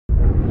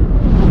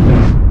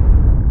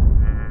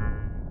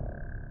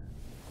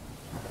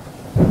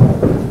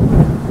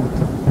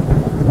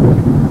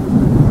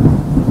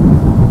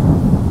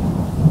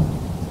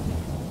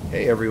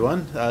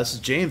everyone. This is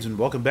James, and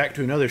welcome back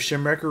to another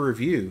Shimwrecker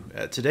review.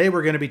 Today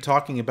we're going to be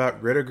talking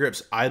about Roto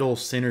Grip's Idle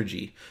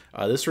Synergy.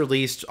 This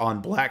released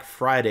on Black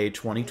Friday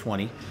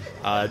 2020.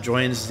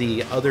 Joins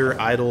the other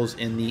idols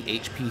in the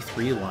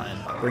HP3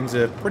 line. Brings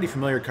a pretty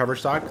familiar cover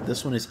stock.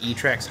 This one is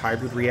E-Trax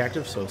Hybrid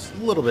Reactive, so it's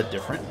a little bit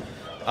different.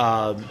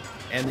 And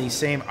the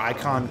same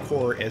icon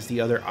core as the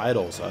other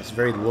idols. It's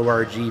very low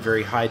RG,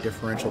 very high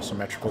differential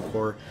symmetrical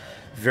core.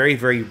 Very,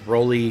 very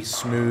rolly,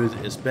 smooth.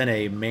 It's been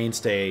a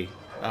mainstay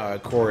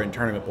core in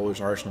tournament bowlers'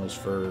 arsenals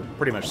for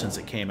pretty much since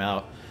it came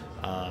out.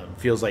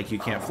 Feels like you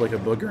can't flick a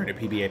booger in a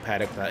PBA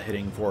paddock without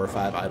hitting 4 or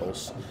 5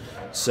 idols.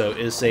 So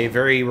it's a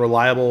very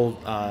reliable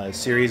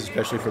series,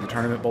 especially for the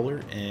tournament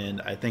bowler,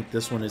 and I think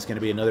this one is going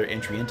to be another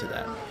entry into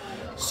that.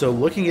 So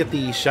looking at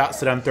the shots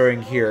that I'm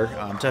throwing here,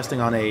 I'm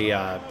testing on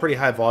a pretty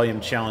high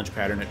volume challenge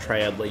pattern at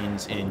Triad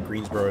Lanes in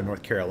Greensboro,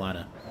 North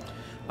Carolina.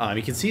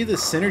 You can see the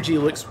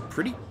synergy looks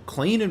pretty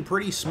clean and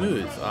pretty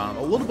smooth.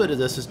 A little bit of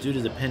this is due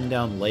to the pin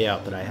down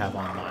layout that I have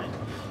on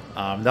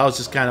mine. That was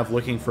just kind of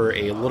looking for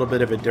a little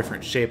bit of a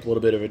different shape, a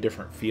little bit of a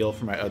different feel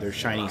for my other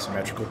shiny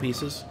symmetrical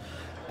pieces.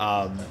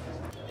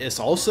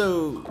 It's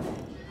also,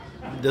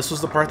 this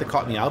was the part that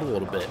caught me out a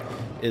little bit,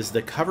 is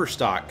the cover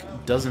stock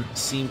doesn't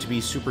seem to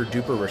be super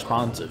duper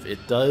responsive. It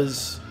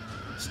does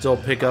still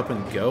pick up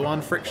and go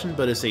on friction,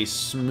 but it's a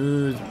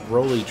smooth,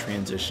 rolly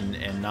transition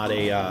and not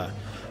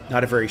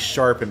a very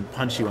sharp and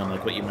punchy one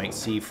like what you might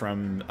see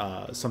from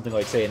something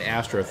like, say, an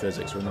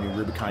Astrophysics or the new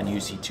Rubicon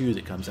UC2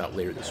 that comes out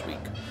later this week.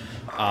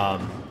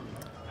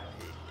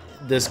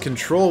 This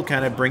control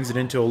kind of brings it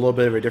into a little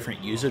bit of a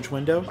different usage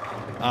window.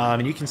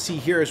 And you can see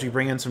here as we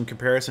bring in some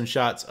comparison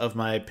shots of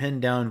my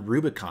pinned down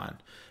Rubicon.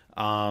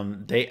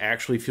 They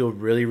actually feel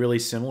really, really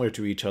similar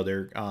to each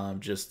other.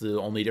 Just the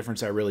only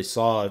difference I really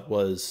saw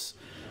was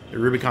the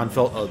Rubicon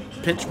felt a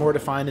pinch more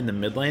defined in the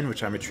mid lane,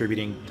 which I'm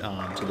attributing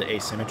to the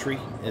asymmetry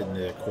in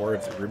the core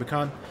of the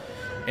Rubicon,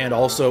 and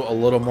also a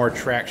little more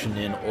traction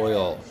in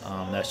oil.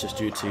 That's just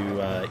due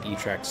to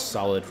E-Trax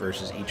Solid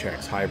versus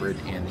E-Trax Hybrid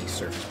and the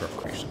surface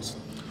preparations.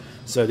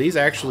 So these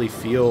actually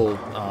feel,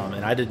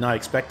 and I did not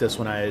expect this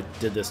when I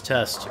did this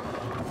test,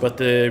 but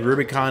the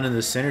Rubicon and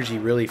the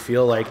Synergy really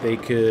feel like they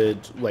could,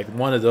 like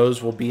one of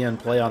those will be in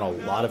play on a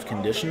lot of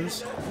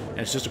conditions,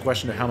 and it's just a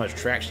question of how much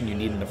traction you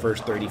need in the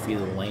first 30 feet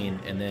of the lane,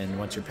 and then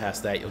once you're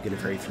past that, you'll get a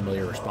very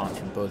familiar response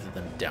from both of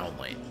them down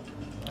lane.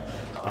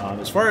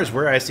 As far as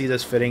where I see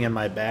this fitting in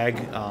my bag,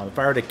 if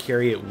I were to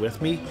carry it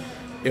with me,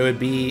 it would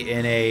be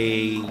in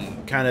a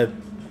kind of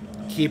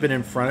keep it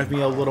in front of me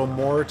a little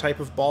more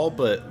type of ball,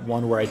 but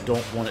one where I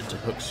don't want it to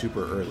hook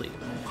super early.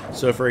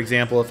 So for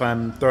example, if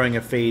I'm throwing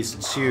a phase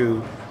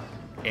 2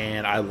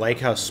 and I like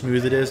how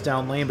smooth it is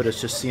down lane, but it's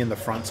just seeing the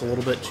fronts a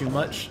little bit too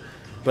much,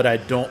 but I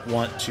don't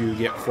want to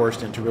get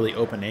forced into really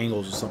open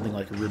angles with something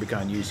like a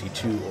Rubicon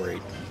UC2 or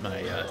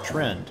my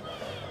Trend,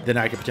 then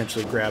I could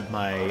potentially grab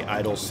my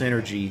Idle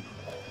Synergy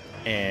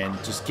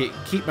and just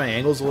keep my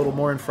angles a little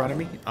more in front of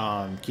me,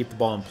 keep the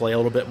ball in play a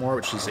little bit more,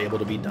 which is able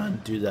to be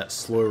done due to that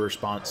slower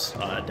response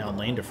down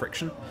lane to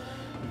friction.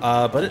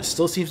 But it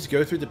still seems to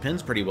go through the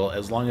pins pretty well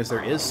as long as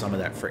there is some of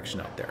that friction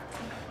out there.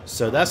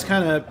 So that's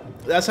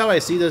how I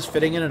see this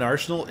fitting in an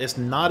arsenal. It's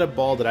not a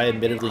ball that I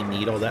admittedly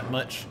need all that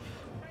much,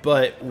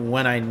 but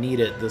when I need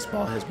it, this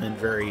ball has been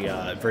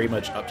very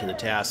much up to the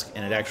task,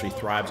 and it actually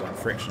thrives on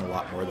friction a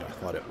lot more than I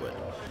thought it would.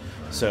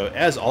 So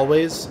as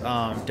always,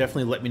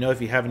 definitely let me know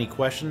if you have any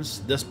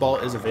questions. This ball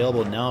is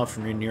available now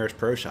from your nearest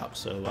pro shop.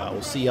 So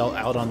we'll see y'all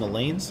out on the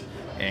lanes,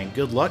 and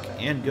good luck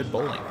and good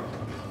bowling.